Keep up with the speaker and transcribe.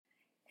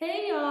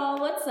Hey y'all,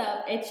 what's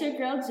up? It's your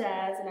girl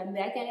Jazz, and I'm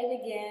back at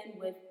it again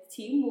with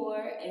T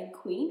Moore and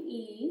Queen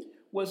E.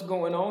 What's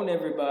going on,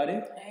 everybody?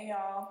 Hey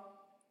y'all.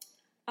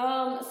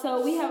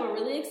 So we have a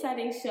really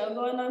exciting show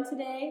going on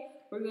today.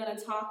 We're gonna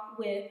talk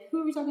with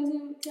who are we talking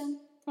to, Tim?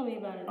 Tell me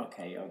about it.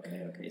 Okay.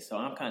 So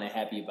I'm kind of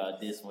happy about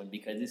this one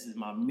because this is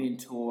my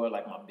mentor,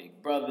 like my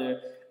big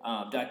brother,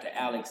 Dr.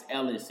 Ellis,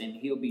 and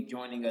he'll be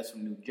joining us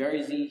from New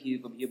Jersey.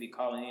 He'll be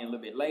calling in a little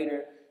bit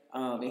later.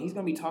 And he's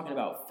going to be talking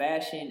about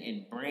fashion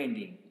and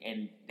branding.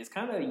 And it's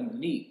kind of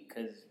unique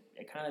because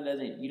it kind of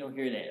doesn't, you don't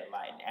hear that a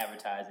lot in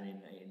advertising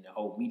in the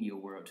whole media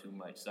world too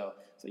much. So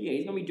yeah,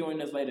 he's going to be joining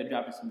us later,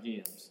 dropping some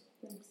gems.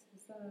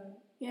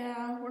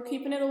 Yeah, we're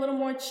keeping it a little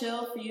more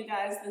chill for you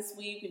guys this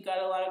week. We've got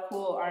a lot of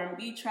cool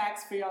R&B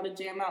tracks for y'all to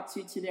jam out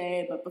to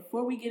today. But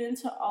before we get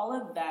into all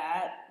of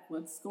that,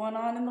 what's going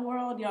on in the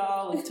world,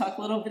 y'all? Let's talk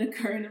a little bit of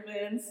current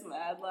events,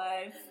 mad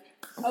life.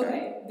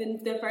 Okay,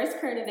 the first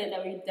current event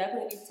that we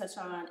definitely need to touch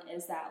on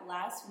is that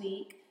last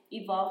week,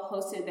 EVOLV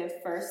hosted their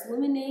first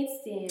lemonade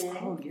stand.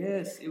 Oh,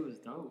 yes, it was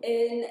dope.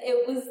 And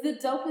it was the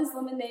dopest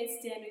lemonade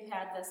stand we've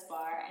had thus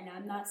far. And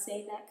I'm not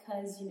saying that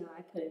because,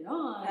 I put it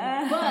on,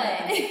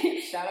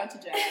 but... Shout out to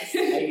Jazz.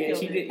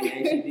 She did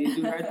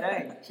do her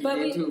thing.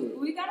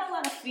 We got a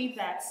lot of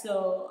feedback.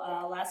 So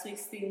last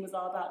week's theme was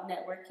all about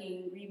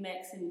networking,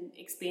 remix, and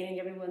expanding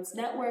everyone's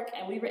network.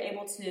 And we were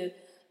able to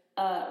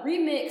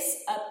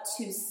remix up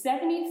to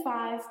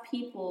 75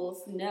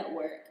 people's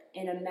network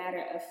in a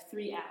matter of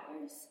 3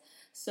 hours.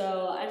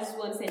 So I just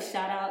want to say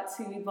shout out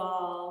to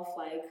EVOLV.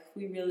 Like,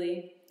 we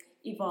really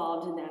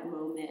evolved in that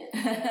moment.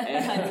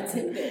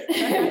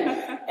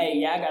 Hey,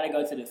 y'all got to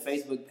go to the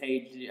Facebook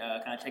page,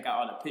 kind of check out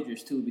all the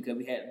pictures too, because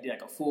we did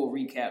like a full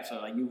recap. So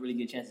like you really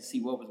get a chance to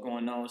see what was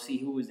going on, see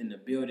who was in the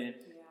building.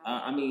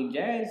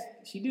 Jazz,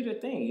 she did her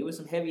thing. It was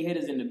some heavy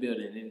hitters in the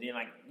building. And then,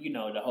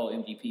 the whole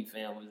MGP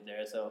fam was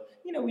there. So,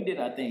 we did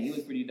our thing. It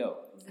was pretty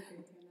dope.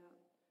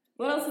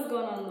 What else is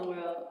going on in the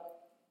world?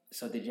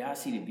 So, did y'all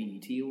see the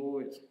BET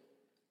Awards?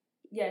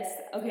 Yes.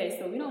 Okay,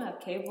 so we don't have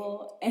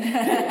cable. And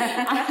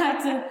I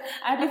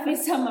had to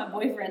FaceTime my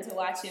boyfriend to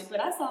watch it.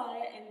 But I saw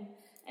it,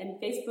 and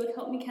Facebook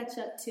helped me catch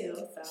up, too.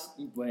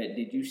 So. But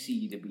did you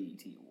see the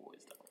BET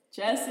Awards, though?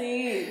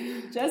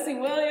 Jesse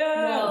Williams.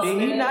 No,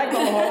 did he not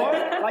go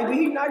hard? Did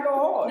he not go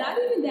hard? Not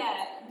even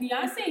that.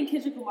 Beyonce and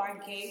Kendrick Lamar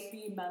gave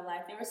me my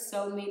life. There were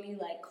so many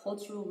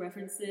cultural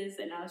references,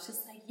 and I was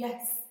just like,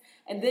 yes.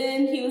 And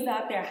then he was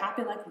out there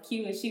hopping like a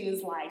cue, and she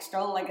was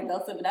strolling like a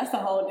dulcet. But that's a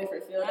whole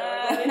different field.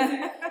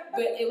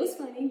 But it was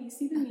funny. You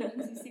see the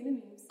memes.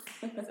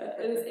 So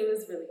it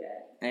was really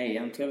good. Hey,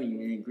 I'm telling you,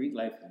 man, Greek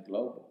life is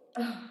global.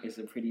 It's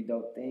a pretty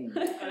dope thing.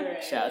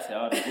 Right. Shout out to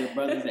all the good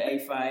brothers at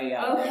A5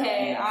 out there.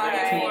 Okay, all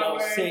right.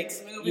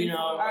 1306,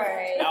 all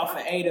right.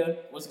 Alpha Ada,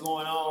 what's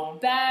going on?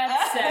 Bad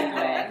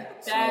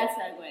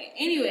segue.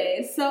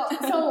 Anyway, so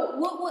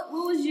what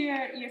was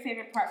your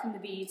favorite part from the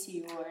BET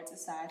Awards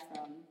aside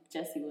from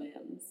Jesse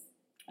Williams?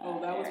 Oh,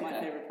 that was my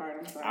favorite part.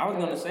 I'm sorry. I was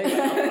gonna say,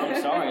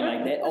 I'm sorry,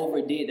 that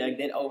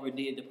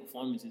overdid the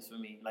performances for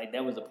me.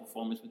 That was a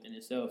performance within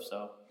itself.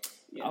 So.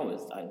 Yeah.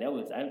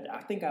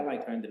 I think I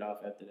turned it off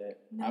after that.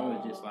 No. I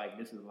was just like,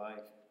 this is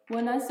life.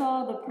 When I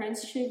saw the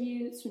Prince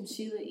tributes from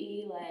Sheila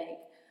E.,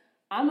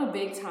 I'm a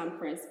big time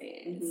Prince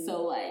fan. Mm-hmm.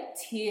 So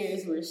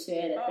tears were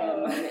shed at that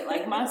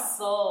moment. My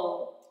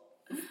soul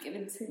was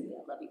given to me.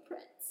 I love you,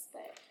 Prince.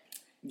 But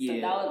yeah.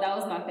 So that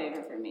was my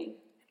favorite for me.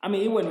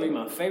 It wasn't really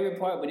my favorite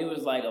part, but it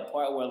was a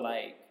part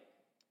where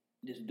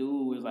this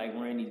dude was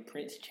wearing these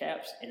Prince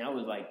chaps, and I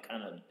was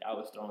I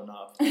was thrown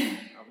off.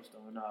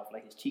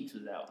 His cheeks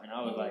was out, and I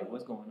was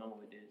what's going on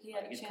with this?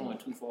 It's going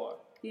too far.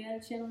 Yeah,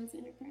 channel his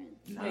inner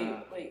Prince.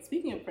 Wait.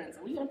 Speaking of Prince,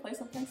 are we gonna play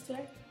some Prince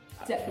today?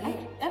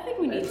 I think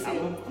we need to.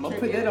 I'm gonna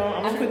put that on.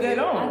 I'm gonna put that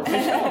on. For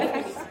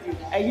sure.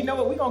 Hey, you know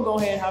what? We're gonna go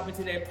ahead and hop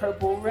into that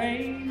Purple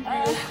Rain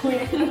real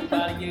quick.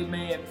 About to give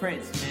man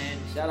Prince, man.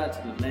 Shout out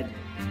to the legend.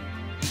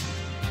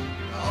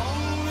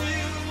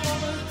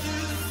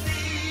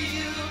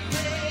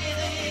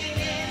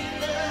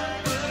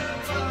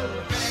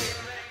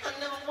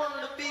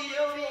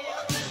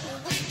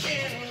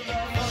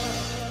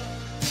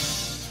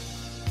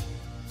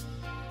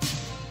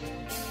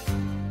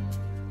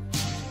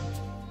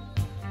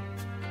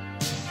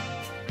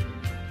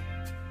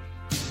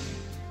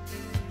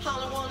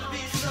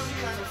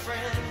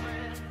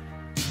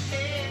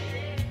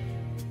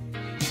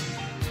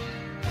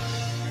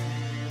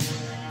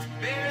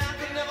 Baby, I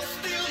could never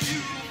steal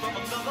you.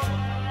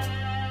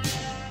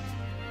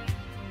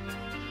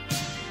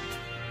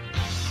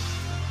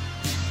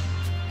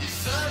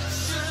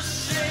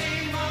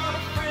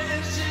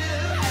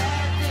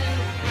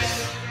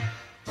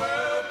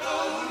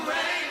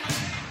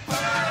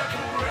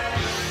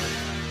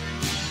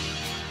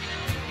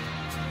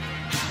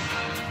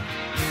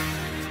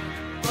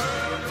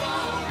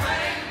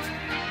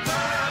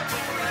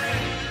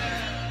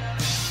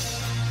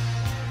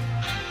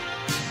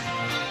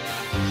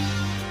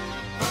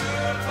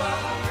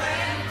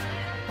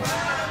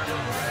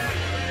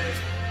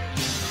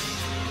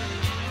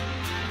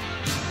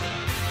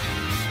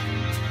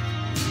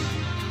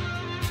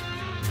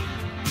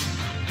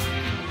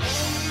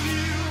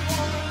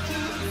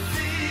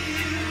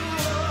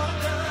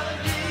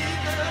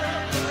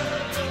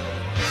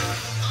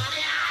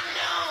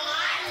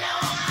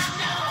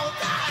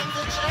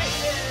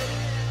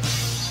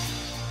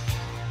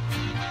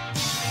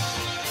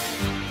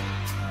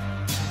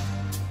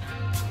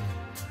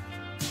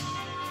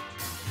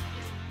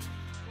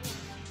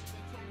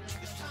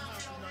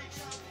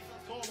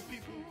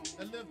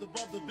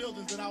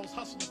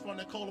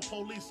 called the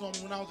police on me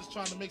when I was just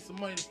trying to make some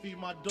money to feed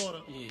my daughter.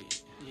 Yeah.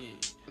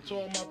 And to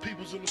all my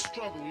peoples in the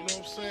struggle, you know what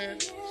I'm saying?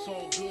 It's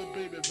all good,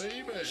 baby.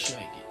 Shake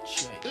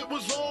it. It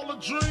was all a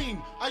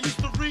dream. I used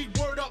to read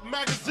Word Up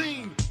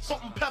magazine.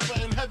 Salt and Pepper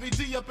and Heavy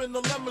D up in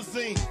the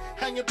limousine.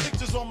 Hanging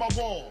pictures on my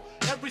wall.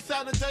 Every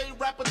Saturday,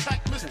 rap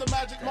attack, Mr.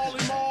 Magic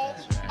Marley Marl.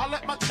 I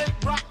let my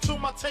tape rock till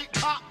my tape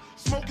pop.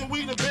 Smoking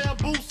weed and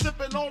bamboo,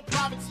 sipping on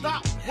private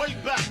stock. Way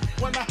back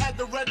when I had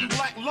the red and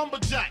black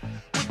lumberjack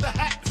with the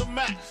hat to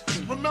match.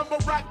 Remember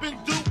rapping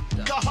Duke?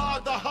 The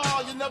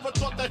hard, you never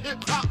thought that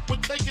hip-hop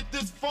would take it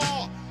this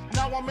far.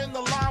 Now I'm in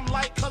the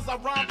limelight cause I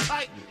rhyme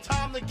tight.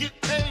 Time to get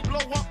paid, blow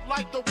up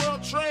like the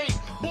world trade.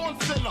 Born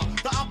sinner,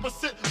 the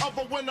opposite of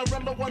a winner.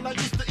 Remember when I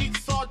used to eat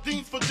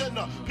sardines for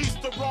dinner? Peace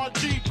to Ron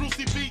G,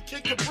 Brucey B,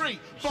 Kid Capri,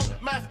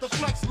 Funk Master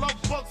Flex,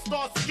 Love Bug,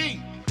 Star Ski.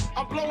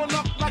 I'm blowing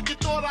up like you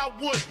thought I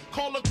would.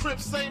 Call a crib,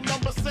 same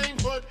number, same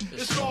hood.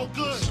 It's all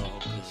good.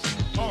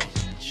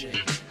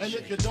 And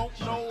if you don't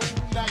know,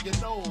 now you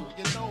know,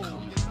 you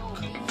know,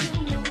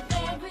 you know.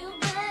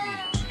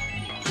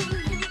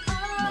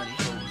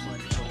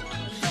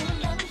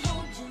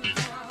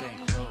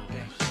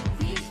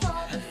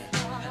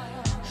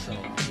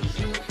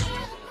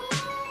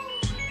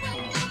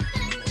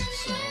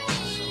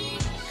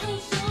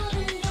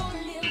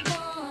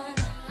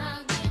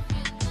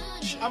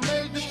 I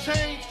made this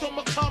change from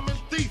a common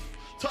thief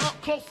to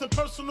up close and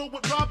personal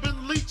with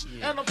Robin Leach.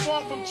 And I'm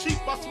far from cheap,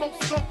 I smoke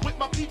skunk with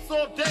my peeps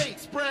all day.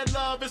 Spread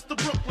love, it's the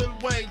Brooklyn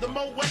way. The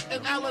Moet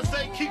and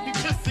Alizé keep me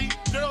pissy.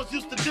 Girls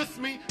used to diss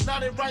me, now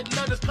they write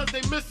letters cause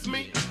they miss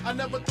me. I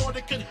never thought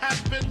it could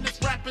happen, this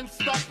rapping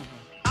stuff.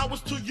 I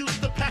was too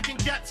used to packing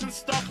gats and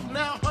stuff.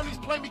 Now honeys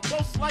play me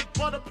close like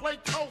butter play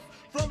toast.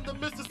 From the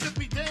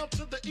Mississippi down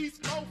to the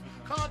East Coast.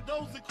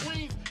 Condos in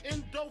Queens,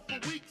 indo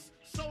for weeks.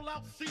 Sold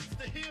out seats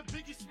to hear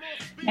Biggie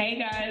Smalls speak. Hey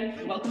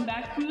guys, welcome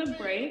back from the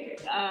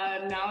break.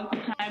 Now it's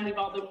the time we've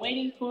all been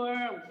waiting for.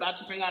 We're about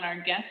to bring on our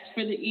guest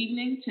for the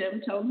evening.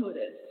 Tim, tell them who it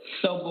is.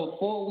 So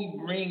before we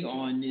bring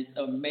on this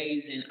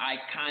amazing,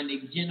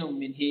 iconic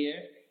gentleman here,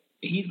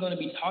 he's going to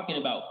be talking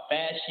about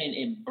fashion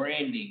and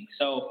branding.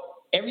 So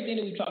everything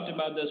that we talked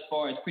about thus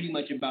far is pretty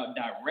much about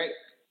direct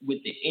with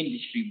the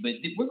industry, but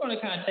we're going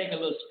to kind of take a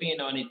little spin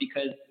on it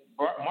because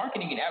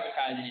marketing and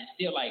advertising is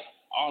still like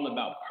all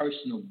about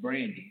personal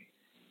branding.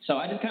 So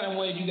I just kind of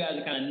wanted you guys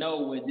to kind of know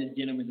what this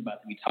gentleman's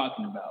about to be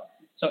talking about.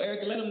 So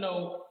Erica, let them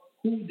know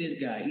who this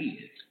guy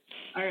is.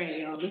 All right,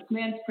 y'all. This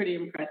man's pretty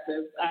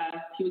impressive.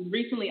 He was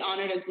recently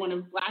honored as one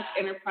of Black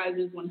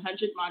Enterprise's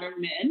 100 Modern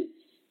Men,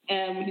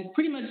 and he's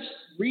pretty much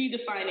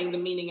redefining the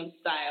meaning of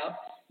style.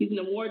 He's an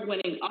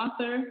award-winning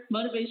author,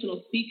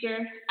 motivational speaker,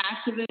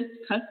 activist,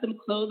 custom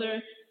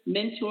clother,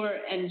 mentor,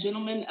 and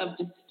gentleman of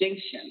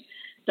distinction.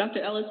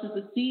 Dr. Ellis is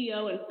the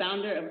CEO and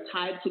founder of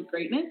Tied to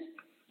Greatness.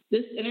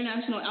 This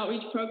international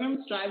outreach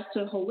program strives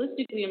to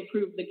holistically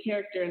improve the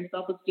character and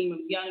self-esteem of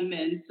young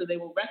men so they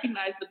will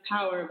recognize the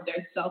power of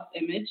their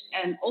self-image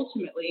and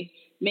ultimately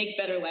make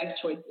better life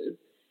choices.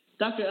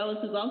 Dr.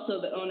 Ellis is also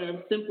the owner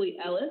of Simply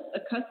Ellis, a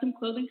custom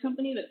clothing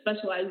company that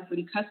specializes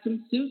in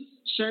custom suits,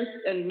 shirts,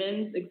 and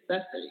men's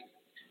accessories.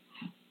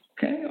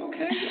 Okay.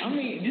 I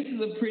mean, this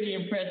is a pretty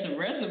impressive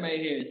resume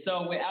here.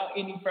 So without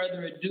any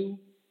further ado,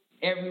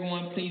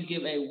 everyone please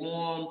give a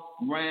warm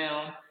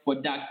round for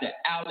Dr.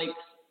 Alex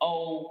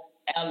O.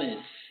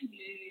 Ellis.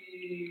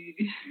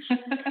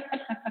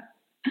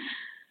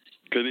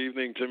 Good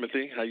evening,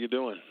 Timothy. How you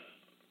doing?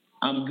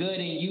 I'm good,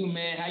 and you,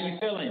 man? How you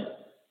feeling?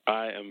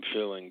 I am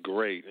feeling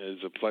great.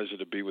 It's a pleasure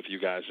to be with you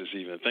guys this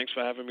evening. Thanks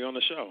for having me on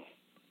the show.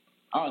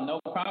 Oh, no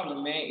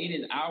problem, man. It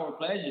is our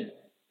pleasure.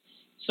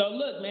 So,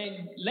 look,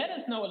 man, let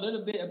us know a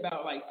little bit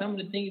about like some of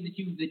the things that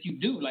you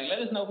do. Like, let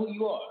us know who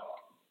you are.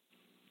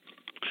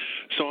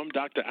 So, I'm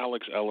Dr.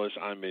 Alex Ellis.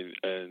 I'm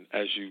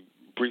as you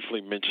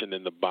briefly mentioned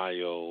in the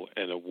bio,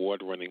 an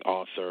award-winning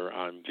author.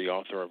 I'm the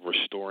author of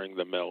Restoring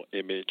the Male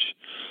Image,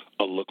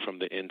 A Look from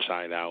the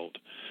Inside Out.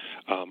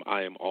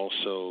 I am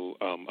also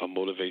a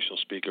motivational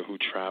speaker who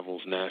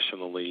travels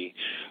nationally,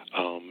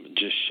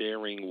 just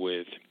sharing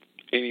with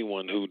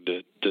anyone who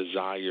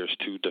desires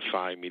to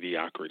defy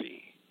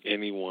mediocrity,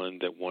 anyone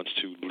that wants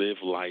to live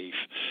life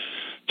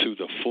to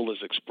the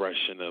fullest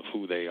expression of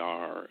who they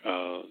are.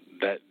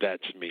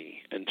 That's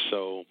me. And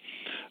so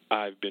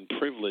I've been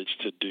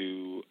privileged to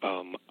do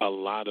a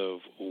lot of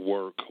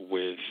work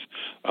with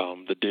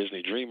the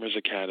Disney Dreamers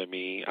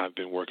Academy. I've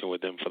been working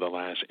with them for the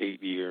last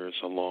 8 years,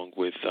 along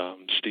with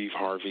Steve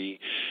Harvey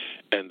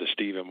and the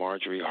Steve and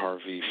Marjorie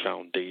Harvey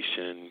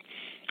Foundation.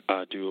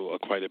 I do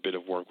quite a bit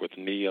of work with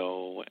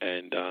Neo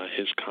and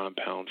his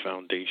Compound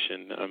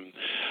Foundation.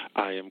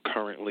 I am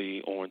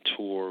currently on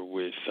tour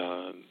with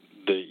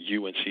the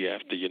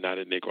UNCF, the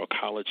United Negro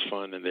College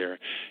Fund, and their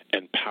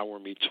Empower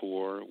Me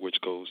Tour, which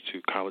goes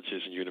to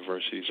colleges and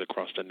universities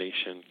across the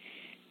nation.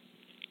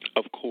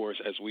 Of course,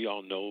 as we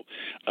all know,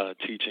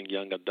 teaching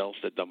young adults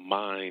that the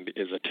mind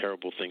is a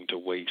terrible thing to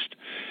waste.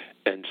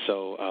 And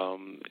so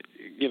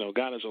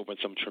God has opened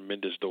some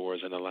tremendous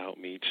doors and allowed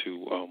me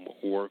to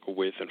work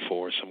with and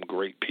for some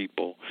great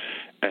people.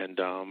 And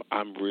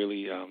I'm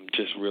really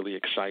just really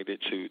excited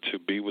to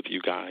be with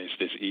you guys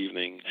this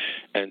evening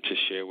and to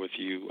share with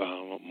you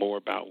more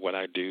about what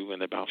I do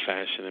and about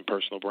fashion and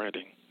personal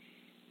branding.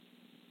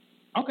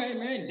 Okay,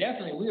 man,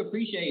 definitely. We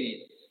appreciate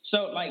it.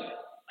 So,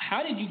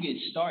 how did you get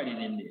started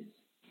in this?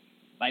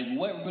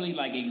 What really,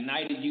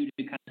 ignited you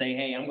to kind of say,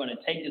 hey, I'm going to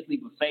take this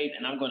leap of faith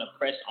and I'm going to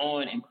press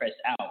on and press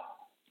out?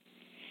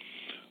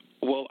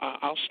 Well,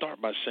 I'll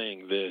start by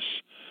saying this.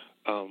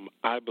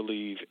 I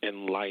believe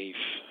in life,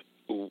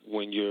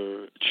 when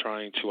you're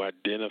trying to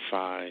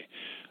identify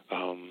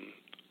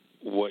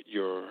what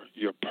your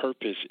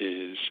purpose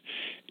is,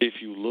 if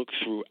you look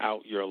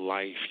throughout your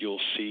life, you'll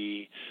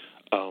see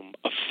a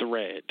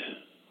thread.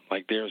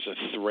 There's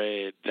a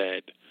thread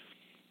that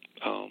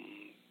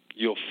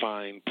you'll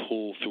find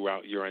pull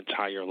throughout your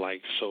entire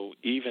life. So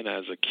even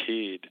as a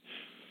kid,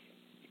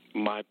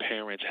 my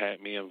parents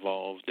had me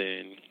involved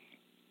in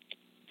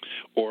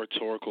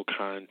oratorical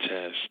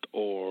contest,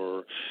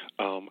 or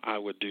I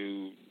would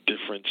do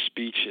different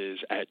speeches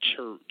at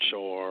church,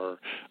 or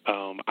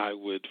I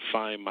would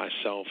find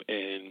myself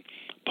in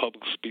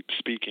public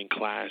speaking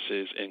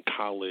classes in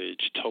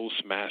college,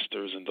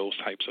 Toastmasters and those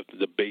types of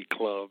debate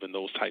club and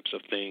those types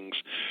of things,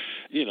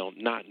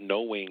 not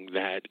knowing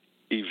that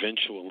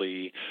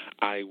eventually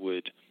I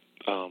would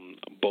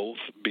both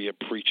be a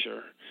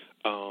preacher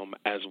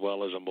as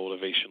well as a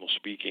motivational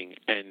speaking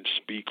and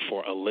speak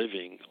for a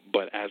living.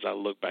 But as I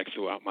look back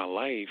throughout my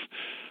life,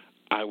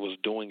 I was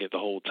doing it the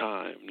whole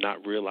time,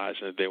 not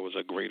realizing that there was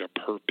a greater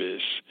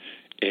purpose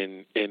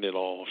in it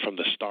all from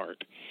the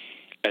start.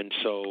 And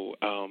so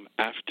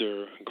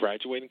after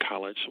graduating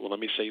college, well, let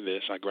me say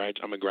this.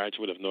 I'm a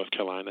graduate of North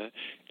Carolina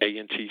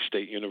A&T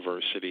State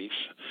University.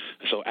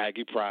 So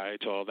Aggie pride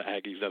to all the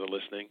Aggies that are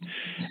listening.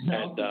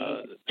 And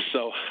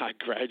so I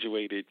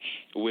graduated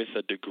with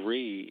a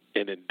degree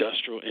in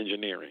industrial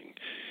engineering.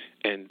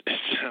 And it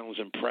sounds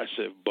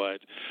impressive, but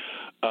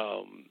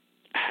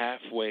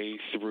halfway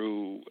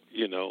through,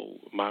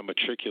 my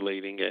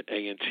matriculating at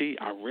A&T,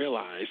 I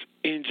realized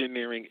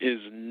engineering is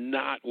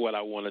not what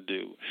I want to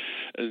do.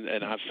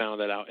 And I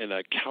found that out in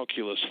a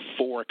Calculus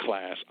 4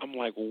 class. I'm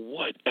like,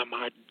 what am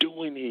I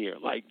doing here?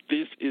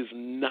 This is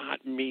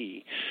not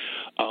me.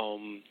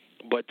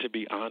 But to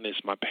be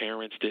honest, my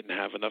parents didn't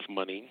have enough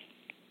money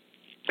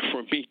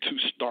for me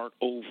to start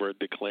over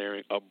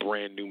declaring a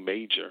brand new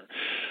major.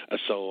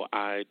 So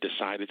I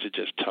decided to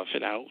just tough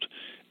it out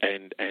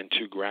and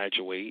to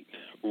graduate,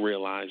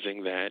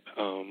 realizing that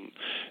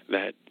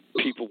that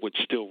people would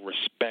still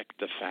respect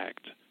the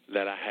fact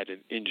that I had an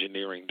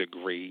engineering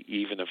degree,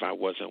 even if I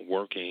wasn't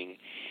working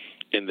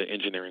in the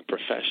engineering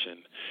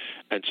profession.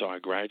 And so I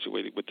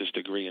graduated with this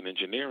degree in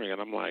engineering,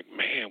 and I'm like,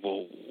 man,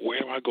 well,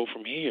 where do I go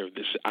from here?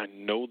 I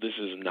know this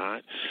is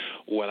not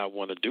what I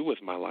want to do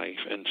with my life.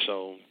 And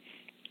so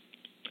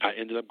I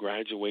ended up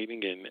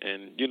graduating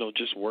and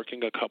just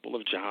working a couple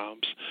of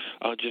jobs,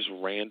 just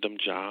random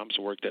jobs.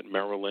 Worked at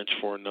Merrill Lynch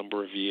for a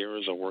number of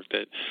years. I worked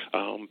at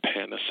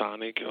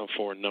Panasonic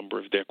for a number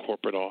of their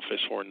corporate office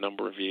for a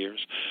number of years.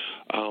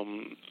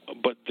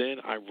 But then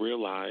I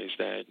realized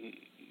that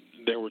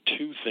there were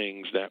two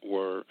things that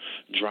were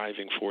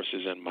driving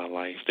forces in my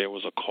life. There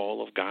was a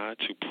call of God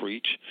to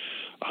preach,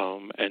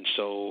 and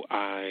so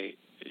I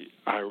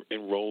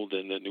enrolled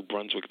in the New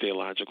Brunswick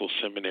Theological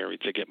Seminary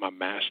to get my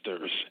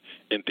master's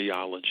in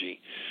theology.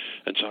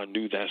 And so I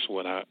knew that's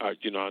what I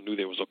knew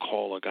there was a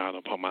call of God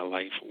upon my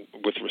life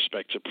with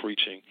respect to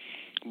preaching.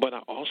 But I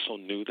also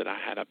knew that I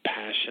had a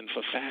passion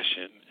for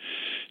fashion,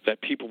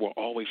 that people were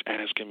always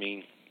asking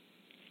me,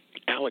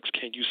 Alex,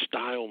 can you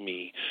style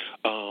me?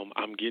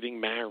 I'm getting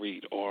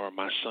married, or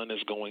my son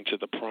is going to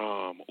the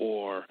prom,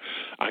 or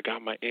I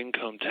got my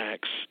income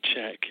tax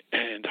check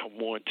and I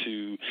want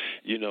to,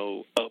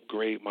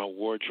 upgrade my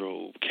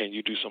wardrobe. Can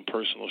you do some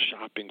personal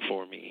shopping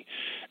for me?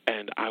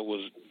 And I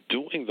was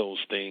doing those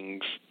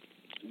things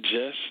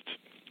just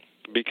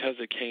because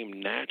it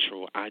came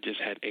natural. I just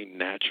had a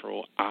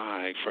natural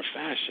eye for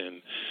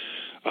fashion.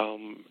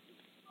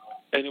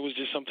 And it was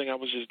just something I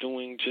was just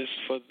doing just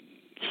for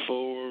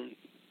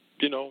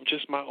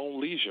just my own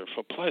leisure,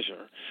 for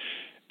pleasure.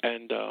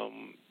 And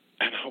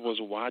I was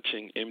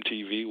watching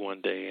MTV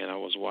one day, and I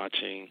was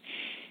watching,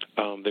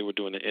 they were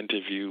doing an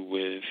interview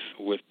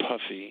with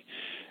Puffy,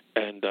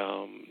 and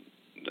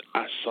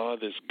I saw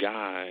this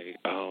guy,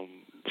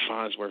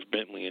 Farnsworth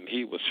Bentley, and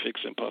he was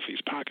fixing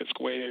Puffy's pocket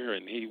square,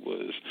 and he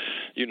was,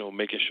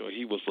 making sure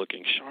he was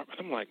looking sharp.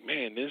 And I'm like,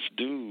 man, this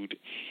dude,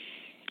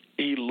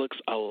 he looks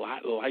a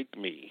lot like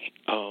me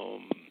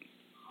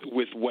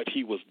with what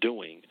he was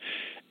doing.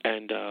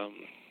 And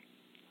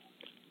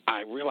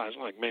I realized,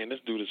 I'm like, man, this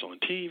dude is on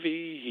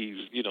TV.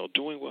 He's,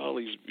 doing well.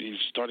 He's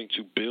starting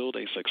to build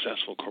a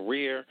successful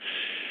career.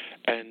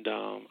 And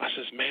I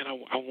says, man,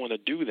 I want to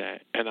do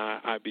that. And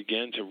I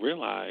began to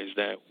realize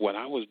that what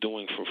I was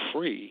doing for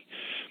free,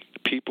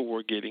 people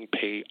were getting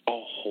paid a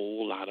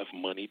whole lot of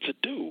money to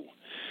do.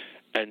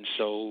 And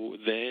so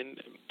then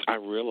I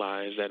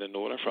realized that in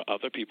order for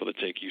other people to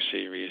take you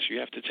serious, you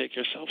have to take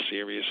yourself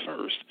serious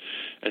first.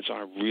 And so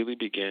I really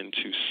began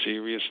to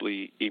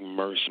seriously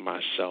immerse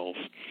myself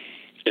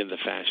in the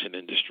fashion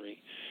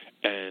industry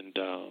and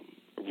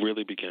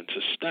really began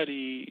to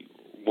study,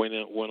 went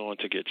on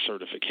to get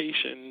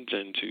certifications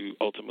and to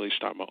ultimately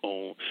start my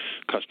own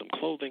custom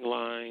clothing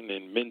line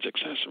and men's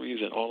accessories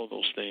and all of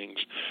those things.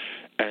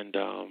 And,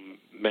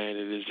 man,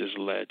 it has just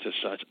led to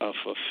such a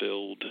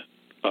fulfilled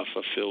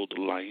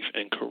life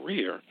and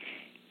career.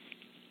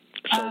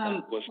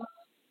 So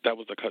that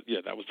was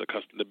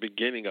the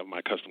beginning of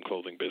my custom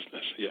clothing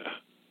business. Yeah.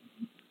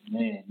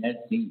 Man, that's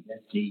deep.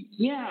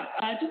 Yeah,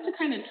 just to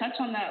kind of touch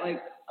on that,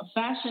 like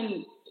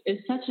fashion is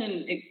such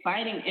an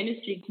exciting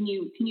industry. Can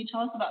you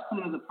tell us about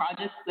some of the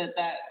projects that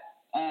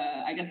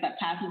I guess that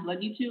path has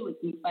led you to, like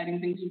some exciting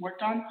things you've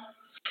worked on?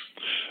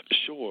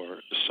 Sure.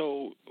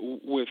 So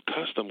with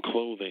custom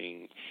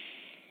clothing,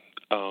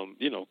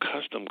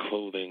 custom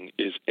clothing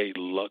is a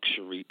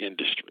luxury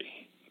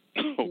industry.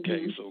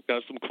 Okay, so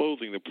custom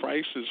clothing, the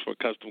prices for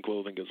custom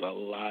clothing is a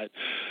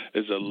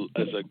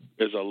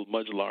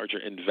much larger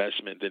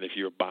investment than if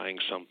you're buying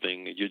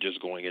something. You're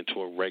just going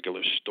into a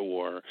regular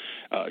store.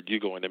 You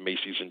go into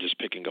Macy's and just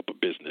picking up a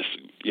business.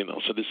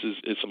 So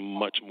it's a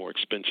much more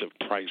expensive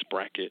price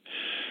bracket.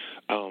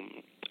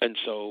 And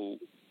so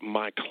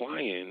my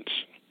clients,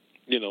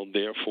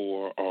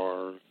 therefore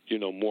are,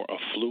 more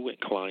affluent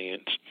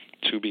clients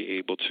to be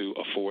able to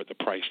afford the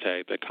price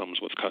tag that comes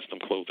with custom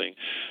clothing.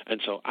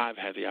 And so I've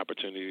had the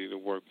opportunity to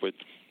work with,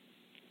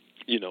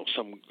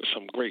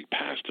 some great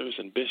pastors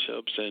and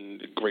bishops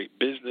and great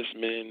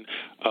businessmen.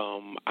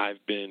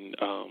 I've been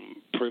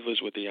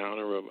privileged with the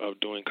honor of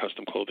doing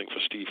custom clothing for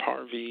Steve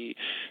Harvey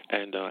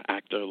and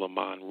actor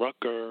Lamont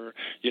Rucker,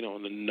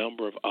 and the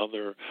number of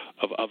other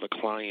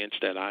clients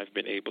that I've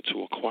been able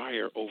to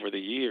acquire over the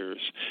years.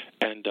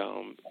 And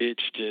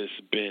it's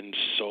just been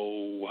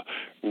so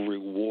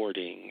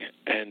rewarding.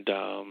 And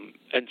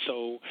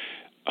so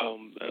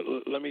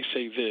let me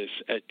say this: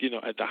 at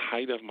the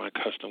height of my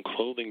custom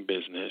clothing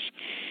business,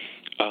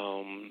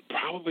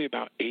 probably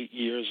about 8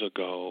 years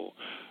ago,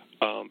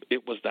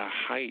 it was the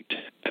height.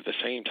 At the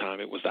same time,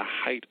 it was the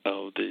height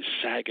of the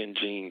sagging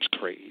jeans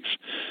craze.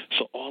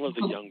 So all of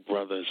the young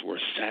brothers were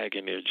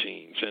sagging their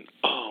jeans, and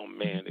oh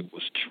man, it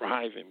was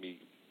driving me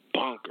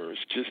bonkers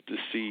just to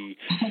see,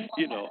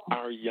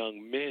 our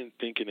young men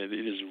thinking that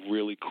it is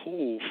really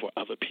cool for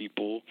other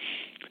people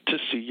to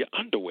see your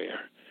underwear.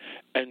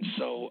 And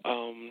so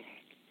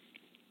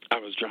I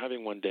was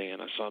driving one day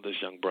and I saw this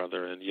young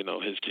brother, and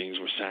his jeans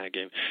were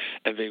sagging,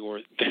 and they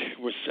were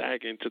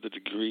sagging to the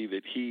degree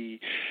that he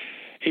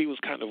was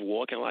kind of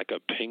walking like a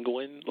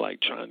penguin,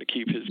 like trying to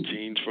keep his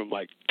jeans from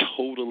like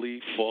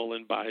totally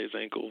falling by his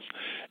ankles.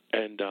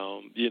 And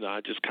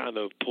I just kind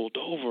of pulled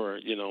over,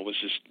 was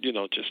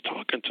just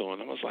talking to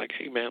him. I was like,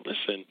 hey man,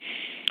 listen,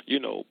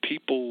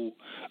 people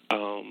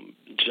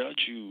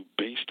judge you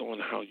based on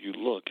how you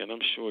look, and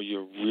I'm sure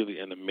you're really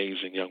an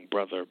amazing young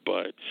brother,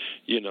 but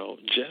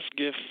just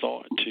give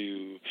thought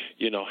to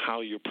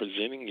how you're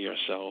presenting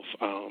yourself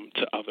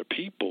to other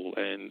people,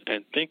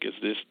 and think, is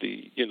this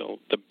the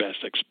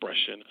best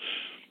expression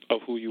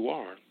of who you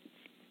are?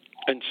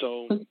 And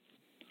so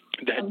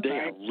that day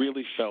I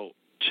really felt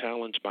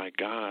challenged by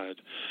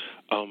God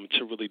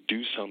to really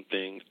do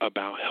something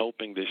about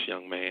helping this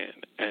young man,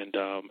 and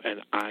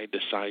I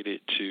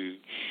decided to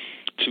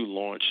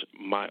launch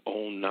my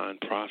own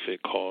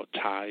nonprofit called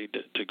Tied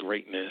to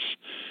Greatness,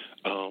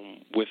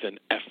 with an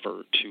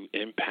effort to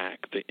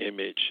impact the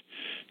image,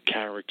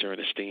 character,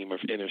 and esteem of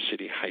inner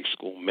city high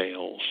school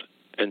males.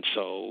 And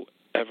so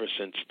ever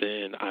since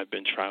then, I've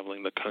been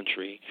traveling the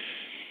country,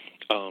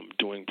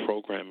 doing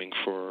programming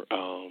for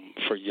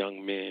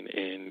young men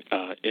in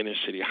inner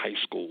city high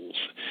schools.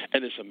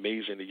 And it's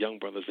amazing. The young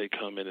brothers, they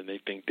come in and they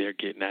think they're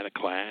getting out of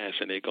class,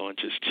 and they're going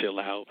to just chill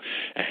out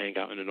and hang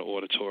out in an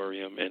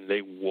auditorium, and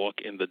they walk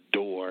in the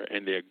door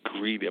and they're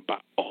greeted by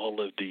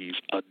all of these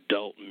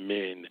adult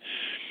men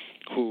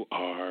who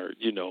are,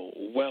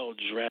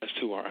 well-dressed,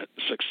 who are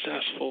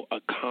successful,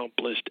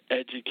 accomplished,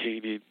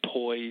 educated,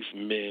 poised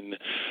men,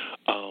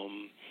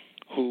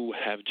 who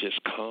have just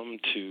come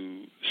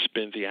to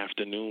spend the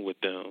afternoon with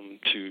them,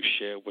 to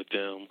share with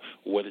them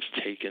what it's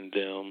taken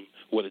them,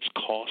 what it's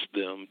cost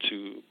them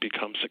to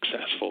become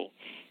successful,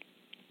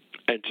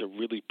 and to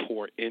really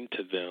pour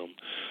into them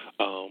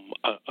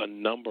a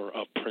number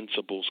of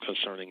principles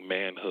concerning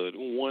manhood,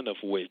 one of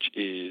which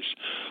is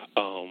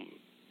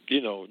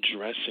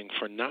dressing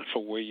not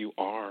for where you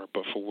are,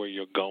 but for where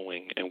you're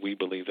going. And we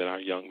believe that our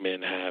young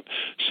men have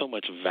so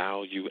much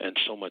value and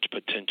so much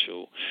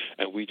potential,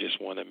 and we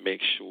just want to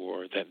make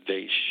sure that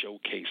they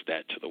showcase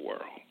that to the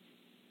world.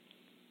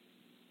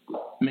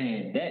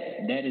 Man,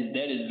 that is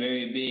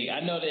very big. I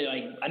know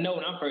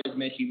when I first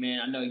met you, man,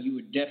 I know you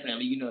were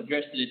definitely,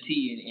 dressed to the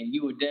T, and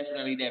you were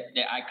definitely that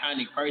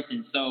iconic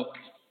person. So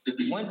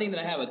one thing that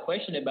I have a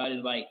question about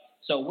is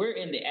so we're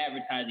in the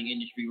advertising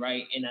industry,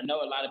 right? And I know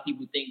a lot of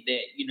people think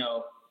that,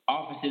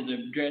 officers are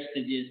dressed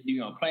to just,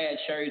 plaid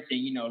shirts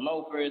and,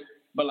 loafers.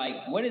 But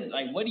what do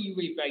you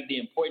really feel like the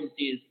importance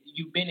is?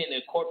 You've been in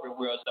the corporate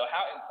world, so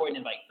how important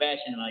is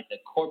fashion in the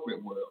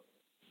corporate world?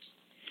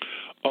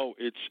 Oh,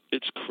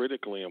 it's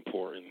critically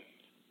important,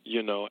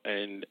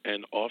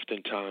 and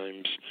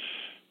oftentimes,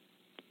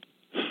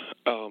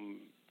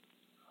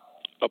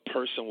 a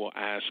person will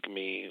ask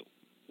me,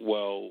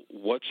 well,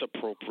 what's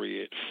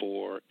appropriate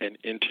for an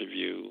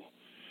interview?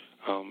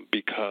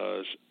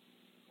 Because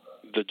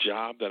the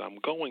job that I'm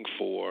going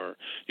for,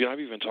 I've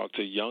even talked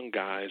to young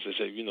guys that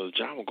say, the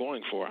job I'm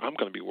going for, I'm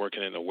going to be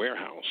working in a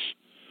warehouse.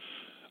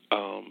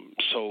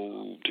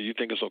 So do you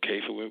think it's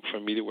okay for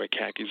me to wear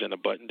khakis and a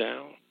button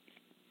down?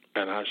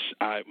 And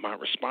my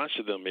response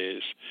to them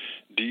is,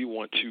 do you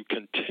want to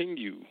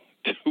continue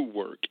to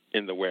work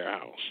in the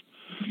warehouse?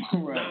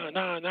 Right.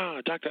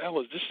 Nah, Dr.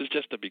 Ellis, this is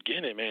just the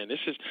beginning, man.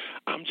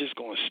 I'm just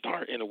going to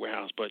start in the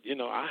warehouse, but,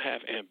 I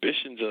have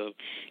ambitions of,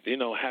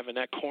 having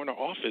that corner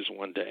office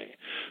one day.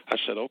 I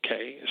said,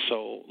 okay,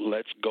 so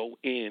let's go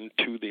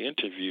into the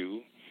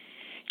interview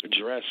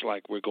dressed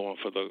like we're going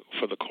for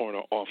the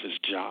corner office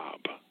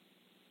job.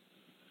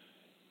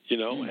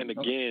 And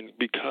again,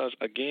 because,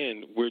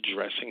 we're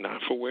dressing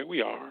not for where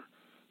we are,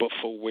 but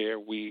for where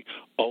we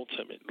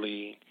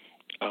ultimately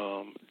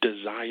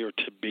desire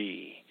to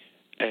be.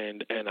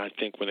 And I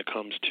think when it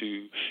comes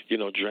to,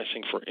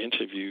 dressing for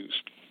interviews,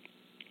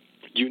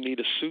 you need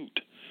a suit.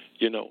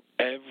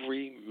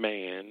 Every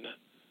man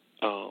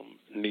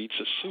needs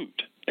a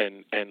suit.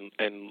 And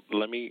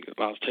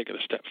I'll take it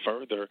a step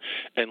further.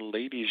 And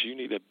ladies, you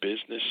need a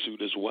business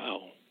suit as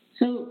well.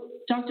 So,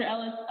 Dr.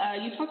 Ellis,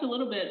 you talked a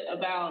little bit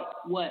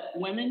about what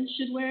women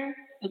should wear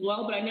as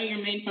well, but I know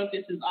your main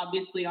focus is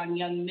obviously on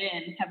young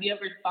men. Have you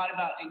ever thought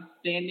about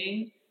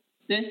expanding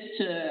this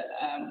to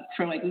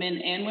for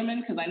men and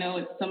women? Because I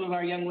know some of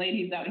our young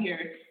ladies out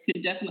here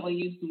could definitely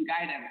use some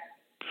guidance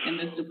in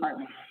this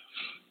department.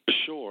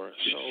 Sure.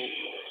 So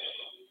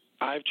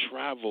I've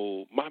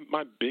traveled.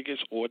 My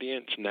biggest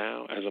audience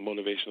now as a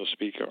motivational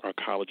speaker are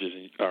colleges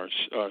and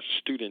are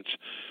students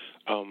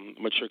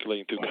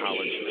matriculating through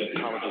colleges and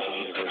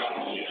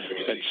universities.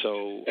 And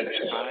so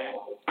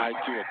I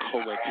do a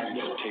co-ed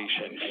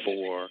presentation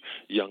for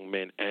young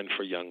men and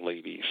for young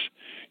ladies.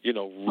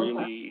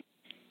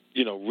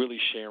 Really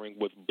sharing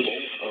with both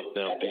of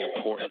them the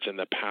importance and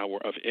the power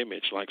of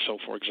image. So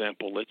for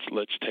example,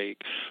 let's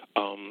take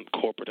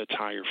corporate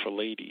attire for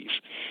ladies.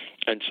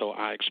 And so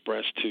I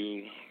express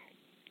to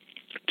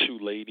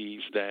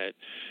ladies that,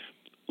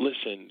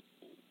 listen,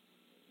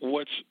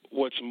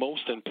 what's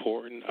most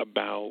important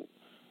about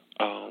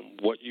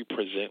what you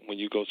present when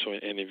you go to an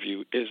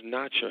interview is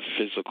not your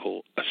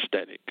physical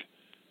aesthetic.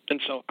 And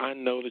so I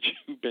know that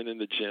you've been in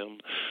the gym.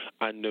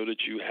 I know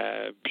that you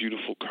have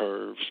beautiful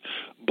curves,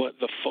 but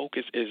the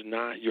focus is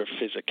not your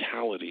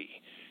physicality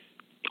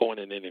on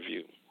an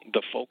interview.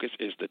 The focus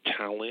is the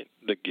talent,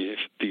 the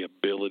gift, the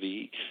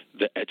ability,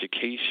 the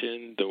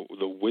education,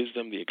 the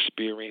wisdom, the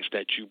experience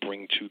that you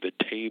bring to the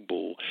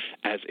table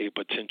as a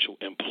potential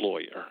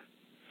employer.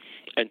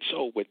 And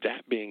so with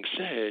that being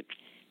said,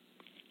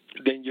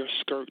 then your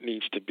skirt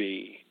needs to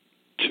be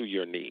to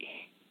your knee,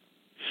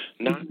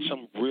 not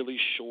some really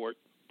short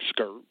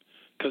skirt,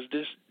 because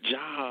this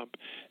job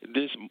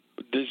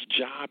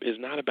is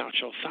not about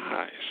your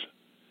thighs.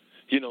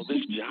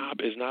 This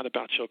job is not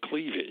about your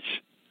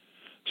cleavage.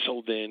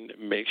 So then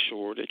make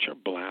sure that your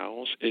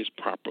blouse is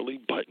properly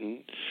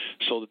buttoned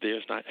so that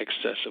there's not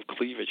excessive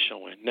cleavage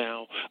showing.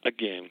 Now,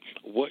 again,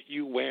 what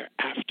you wear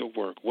after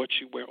work, what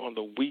you wear on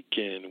the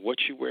weekend, what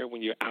you wear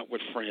when you're out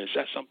with friends,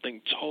 that's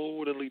something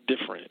totally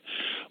different.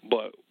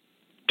 But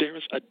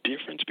there's a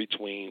difference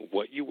between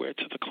what you wear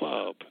to the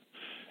club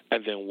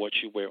and then what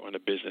you wear on a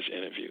business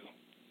interview.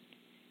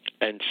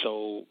 And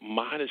so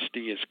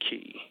modesty is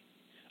key.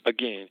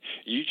 Again,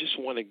 you just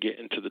want to get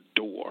into the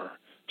door.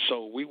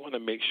 So we want to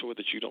make sure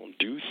that you don't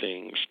do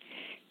things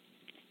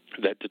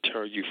that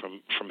deter you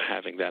from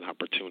having that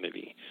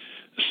opportunity.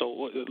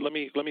 So let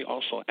me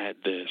also add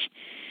this,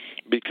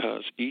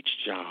 because each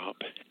job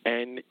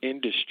and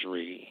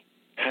industry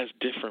has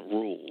different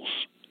rules.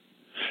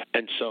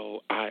 And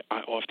so I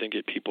often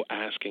get people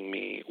asking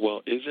me,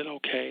 well, is it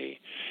okay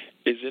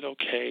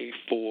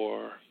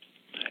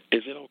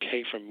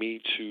for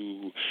me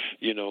to,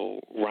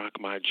 rock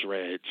my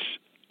dreads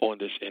on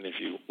this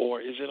interview?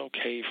 Or is it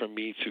okay for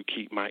me to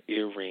keep my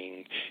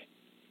earrings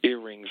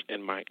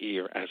in my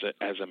ear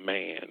as a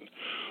man?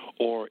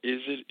 Or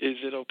is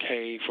it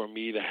okay for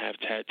me to have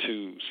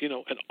tattoos?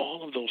 And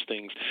all of those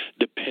things,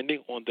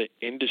 depending on the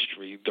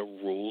industry, the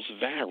rules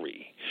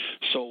vary.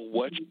 So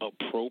what's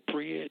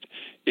appropriate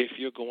if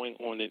you're going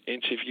on an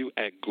interview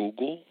at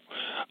Google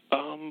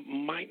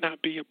might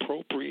not be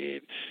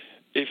appropriate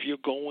if you're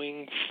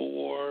going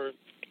for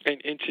an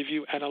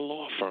interview at a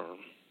law firm.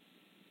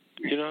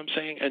 You know what I'm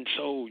saying? And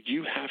so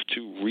you have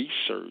to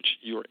research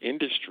your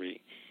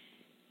industry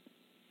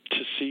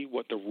to see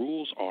what the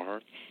rules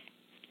are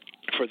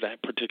for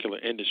that particular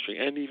industry,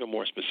 and even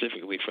more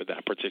specifically for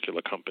that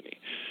particular company.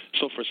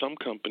 So for some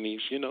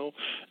companies,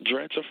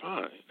 dreads are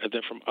fine. And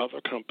then from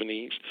other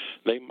companies,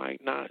 they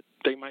might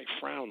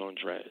frown on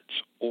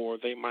dreads, or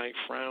they might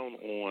frown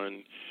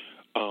on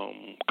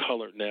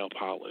colored nail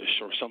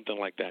polish or something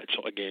like that.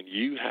 So again,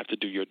 you have to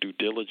do your due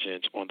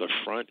diligence on the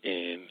front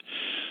end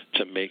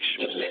to make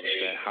sure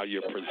that how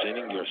you're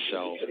presenting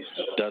yourself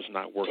does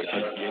not work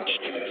against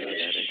you in that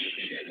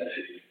interview.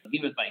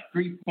 Give us like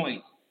 3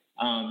 points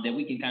that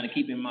we can kind of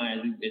keep in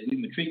mind as we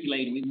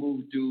matriculate and we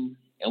move through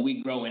and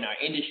we grow in our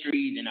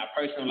industries and our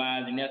personal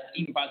lives, and that's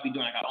even possibly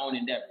doing like our own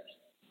endeavors.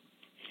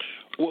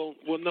 Well,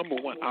 number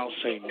one, I'll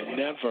say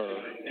never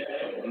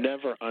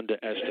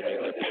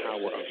underestimate the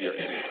power of your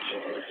image.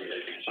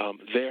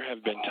 There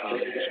have been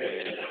times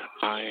when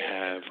I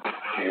have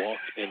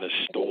walked in a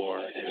store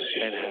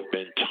and have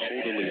been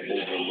totally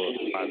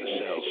overlooked by the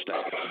sales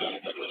staff.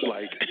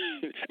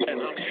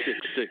 And I'm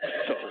 6'6",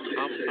 so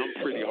I'm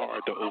pretty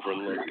hard to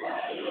overlook.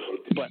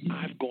 But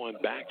I've gone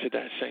back to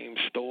that same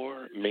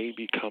store,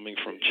 maybe coming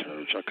from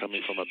church or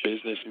coming from a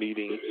business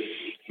meeting,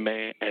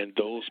 man, and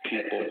those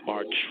people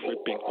are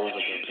tripping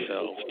over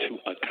themselves to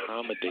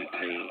accommodate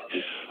me.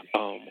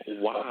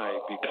 Why?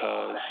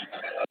 Because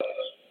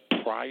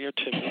prior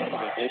to me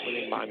even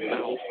opening my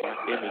mouth, my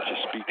image is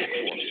speaking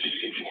for me.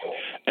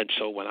 And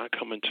so when I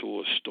come into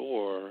a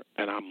store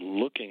and I'm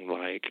looking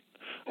like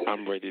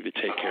I'm ready to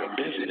take care of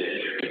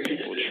business,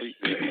 people treat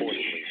me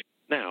accordingly.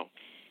 Now,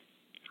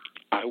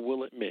 I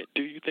will admit,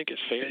 do you think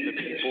it's fair that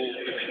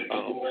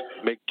people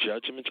make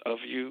judgments of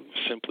you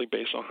simply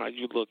based on how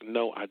you look?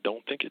 No, I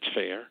don't think it's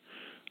fair.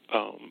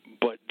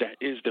 But that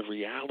is the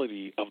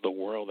reality of the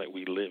world that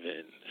we live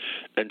in.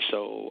 And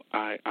so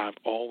I've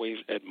always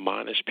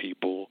admonished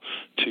people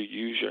to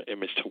use your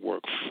image to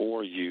work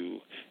for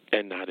you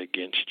and not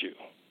against you.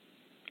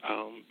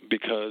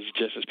 Because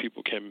just as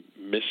people can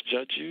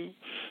misjudge you,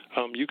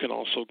 you can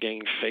also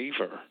gain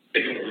favor,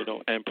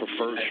 and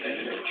prefer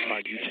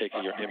by you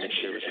taking your image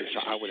seriously. So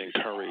I would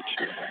encourage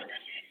you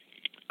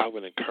to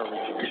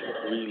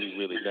really,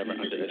 really never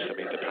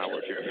underestimate the power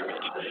of your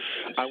image.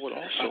 I would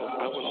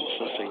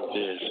also say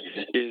this,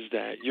 is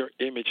that your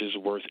image is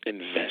worth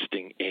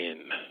investing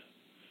in.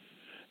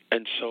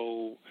 And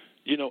so,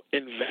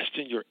 invest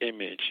in your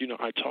image.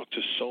 I talk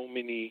to so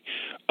many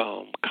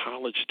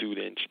college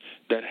students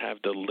that have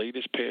the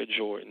latest pair of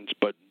Jordans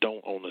but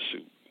don't own a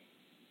suit.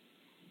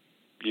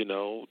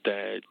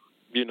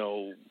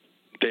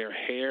 Their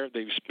hair,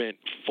 they've spent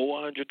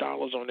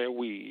 $400 on their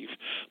weave,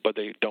 but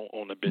they don't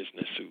own a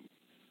business suit.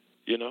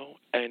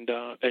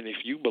 And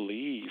if you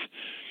believe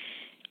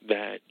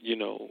that,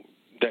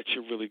 that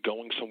you're really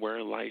going somewhere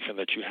in life and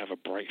that you have a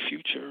bright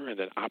future and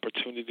that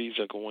opportunities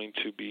are going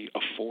to be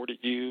afforded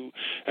you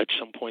at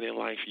some point in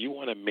life, you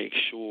want to make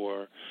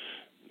sure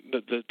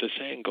the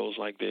saying goes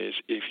like this: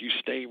 if you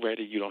stay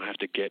ready, you don't have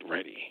to get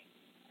ready.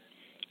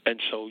 And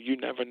so you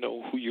never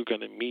know who you're going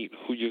to meet,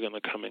 who you're going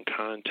to come in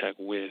contact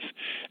with,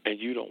 and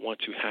you don't want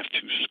to have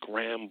to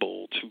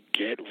scramble to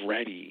get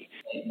ready.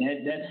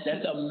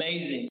 That's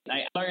amazing.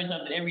 I learn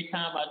something every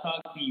time I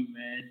talk to you,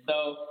 man.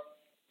 So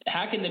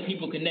how can the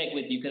people connect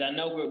with you? Because I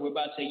know we're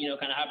about to, kind of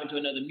hop into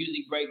another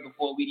music break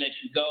before we let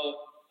you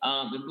go.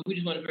 But we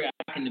just want to figure out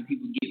how can the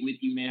people get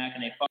with you, man? How can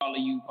they follow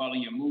you, follow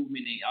your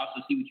movement, and also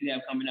see what you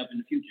have coming up in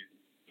the future?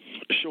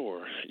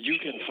 Sure. You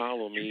can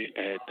follow me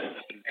at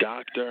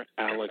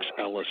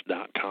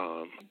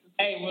dralexellis.com.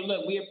 Hey, well,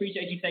 look, we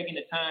appreciate you taking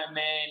the time,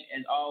 man.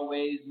 As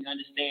always, we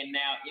understand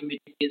now image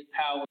is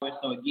power.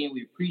 So, again,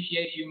 we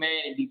appreciate you,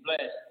 man, and be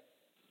blessed.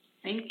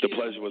 Thank you. The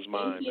pleasure was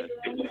mine, man.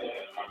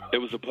 It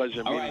was a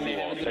pleasure meeting you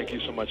all. Thank you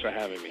so much for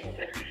having me.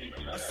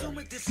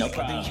 No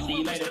problem. See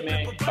you later,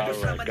 man. All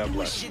right. God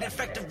bless. In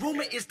fact, the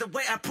rumor is the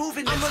way I prove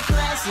it. I'm a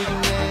classic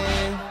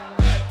man.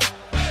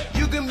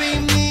 You can be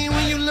mean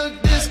when you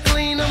look this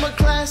clean. I'm a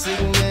classic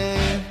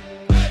man.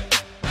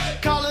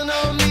 Calling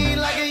on me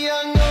like a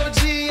young OG.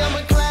 I'm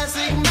a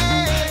classic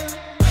man.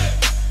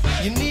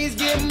 Your knees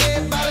get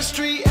met by the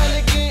street.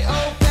 Elegant,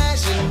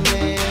 old-fashioned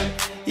man.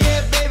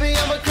 Yeah, baby,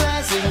 I'm a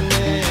classic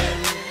man.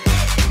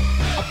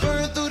 I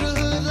burn through the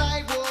hood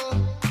like war.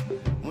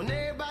 When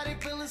everybody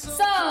feeling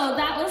so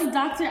that was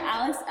Dr.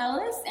 Alex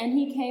Ellis, and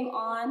he came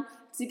on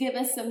to give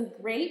us some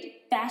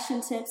great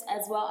fashion tips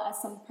as well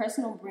as some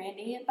personal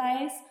branding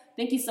advice.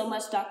 Thank you so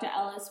much, Dr.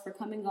 Ellis, for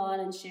coming on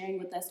and sharing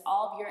with us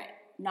all of your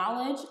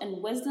knowledge and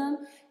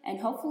wisdom, and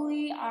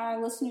hopefully our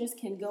listeners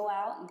can go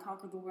out and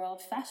conquer the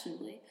world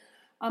fashionably.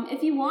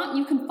 If you want,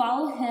 you can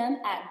follow him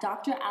at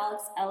Dr.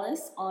 Alex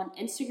Ellis on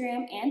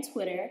Instagram and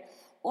Twitter,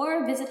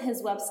 or visit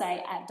his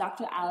website at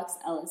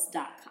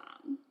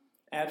dralexellis.com.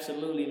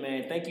 Absolutely,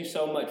 man. Thank you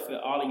so much for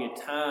all of your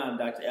time,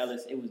 Dr.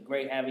 Ellis. It was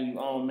great having you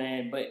on,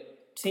 man. But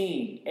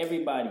team,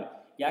 everybody,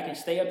 y'all can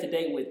stay up to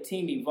date with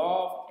Team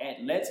Evolve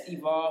at Let's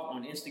Evolve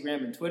on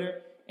Instagram and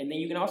Twitter. And then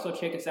you can also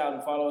check us out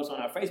and follow us on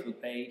our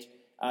Facebook page.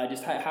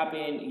 Just hop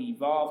in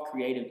Evolve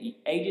Creative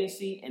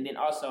Agency, and then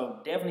also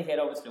definitely head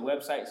over to the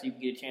website so you can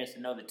get a chance to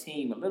know the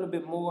team a little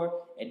bit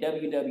more at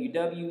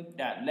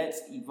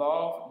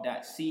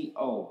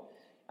www.letsevolve.co.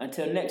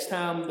 Until next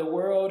time, the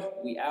world,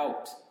 we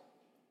out.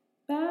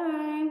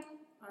 Bye.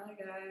 Bye,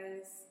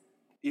 guys.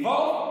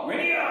 EVOLV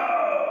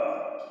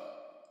Radio!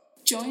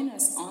 Join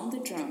us on the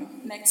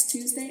drum next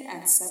Tuesday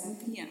at 7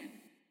 p.m.